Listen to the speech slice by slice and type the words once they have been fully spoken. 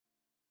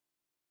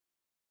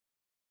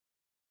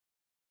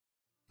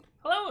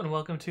Hello and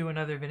welcome to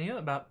another video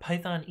about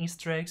Python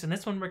Easter eggs. In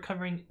this one we're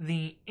covering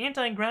the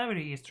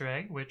anti-gravity Easter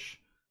egg,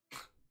 which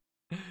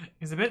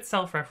is a bit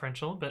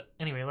self-referential, but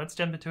anyway, let's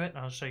jump into it and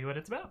I'll show you what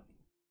it's about.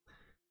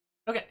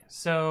 Okay,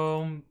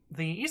 so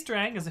the Easter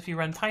egg is if you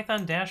run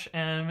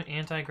python-m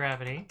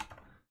anti-gravity,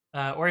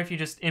 or if you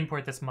just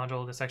import this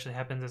module. This actually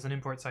happens as an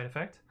import side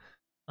effect.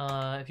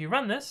 If you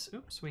run this,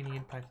 oops, we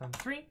need Python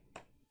 3.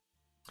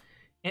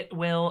 It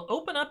will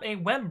open up a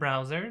web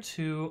browser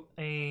to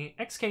a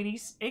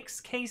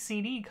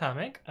xkcd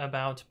comic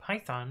about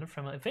Python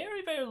from a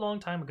very, very long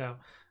time ago.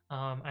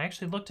 I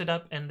actually looked it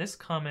up, and this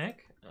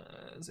comic,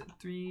 is it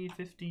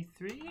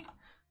 353?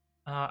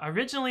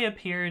 Originally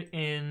appeared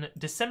in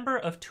December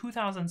of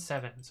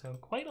 2007, so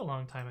quite a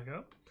long time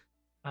ago.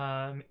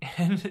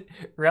 And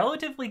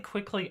relatively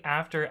quickly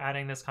after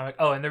adding this comic,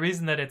 oh, and the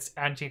reason that it's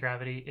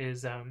anti-gravity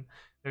is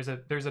there's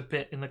a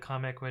bit in the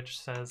comic which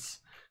says,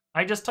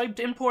 I just typed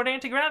import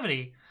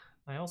anti-gravity.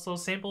 I also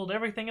sampled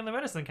everything in the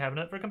medicine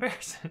cabinet for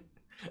comparison.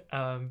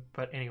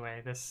 But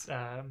anyway, this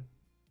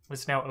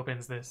now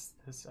opens this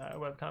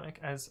webcomic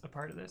as a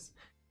part of this.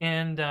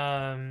 And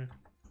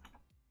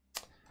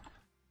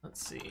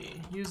let's see,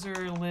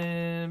 user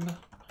lib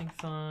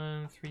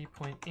python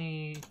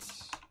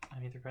 3.8. I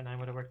mean 3.9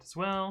 would have worked as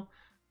well.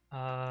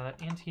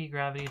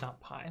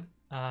 Antigravity.py.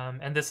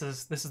 And this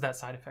is that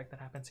side effect that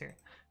happens here.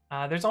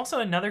 There's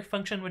also another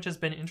function which has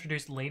been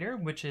introduced later,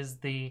 which is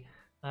the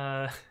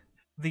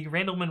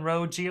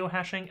Randall-Monroe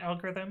geohashing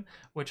algorithm,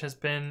 which has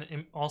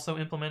been also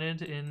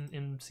implemented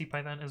in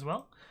CPython as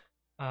well,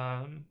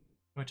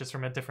 which is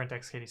from a different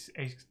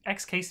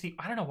xkcd.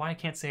 I don't know why I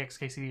can't say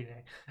xkcd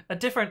today. A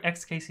different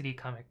xkcd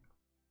comic.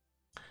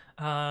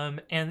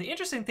 And the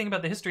interesting thing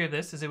about the history of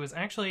this is it was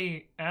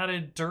actually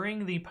added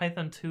during the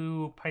Python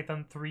 2,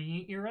 Python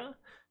 3 era.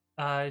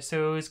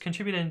 So it was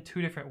contributed in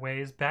two different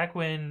ways. Back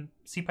when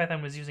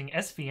CPython was using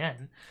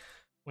SVN,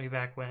 way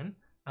back when,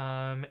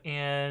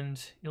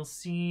 and you'll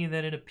see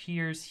that it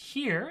appears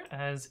here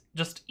as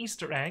just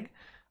Easter egg.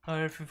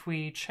 If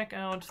we check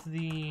out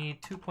the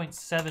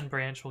 2.7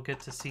 branch, we'll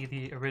get to see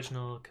the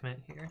original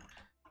commit here.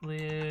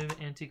 Lib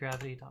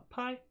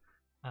antigravity.py,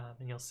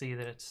 and you'll see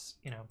that it's,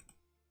 you know,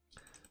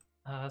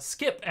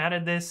 Skip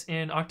added this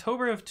in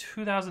October of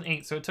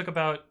 2008, so it took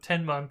about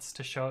 10 months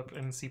to show up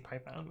in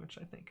CPython, which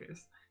I think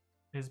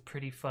is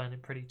pretty fun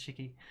and pretty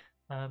cheeky.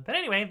 But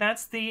anyway,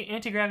 that's the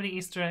anti-gravity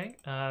Easter egg.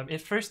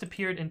 It first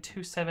appeared in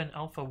 2.7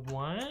 alpha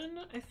 1,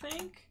 I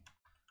think.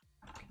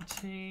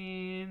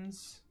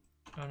 Contains,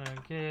 oh no,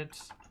 get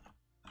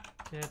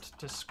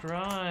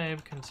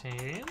describe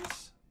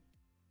contains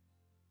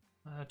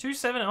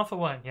 2.7 alpha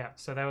 1. Yeah,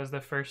 so that was the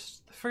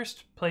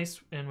first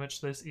place in which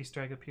this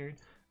Easter egg appeared,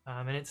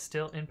 and it's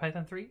still in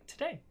Python 3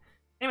 today.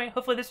 Anyway,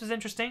 hopefully this was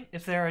interesting.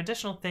 If there are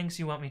additional things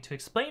you want me to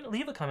explain,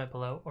 leave a comment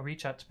below or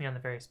reach out to me on the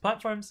various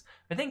platforms.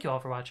 I thank you all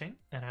for watching,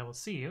 and I will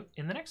see you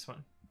in the next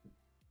one.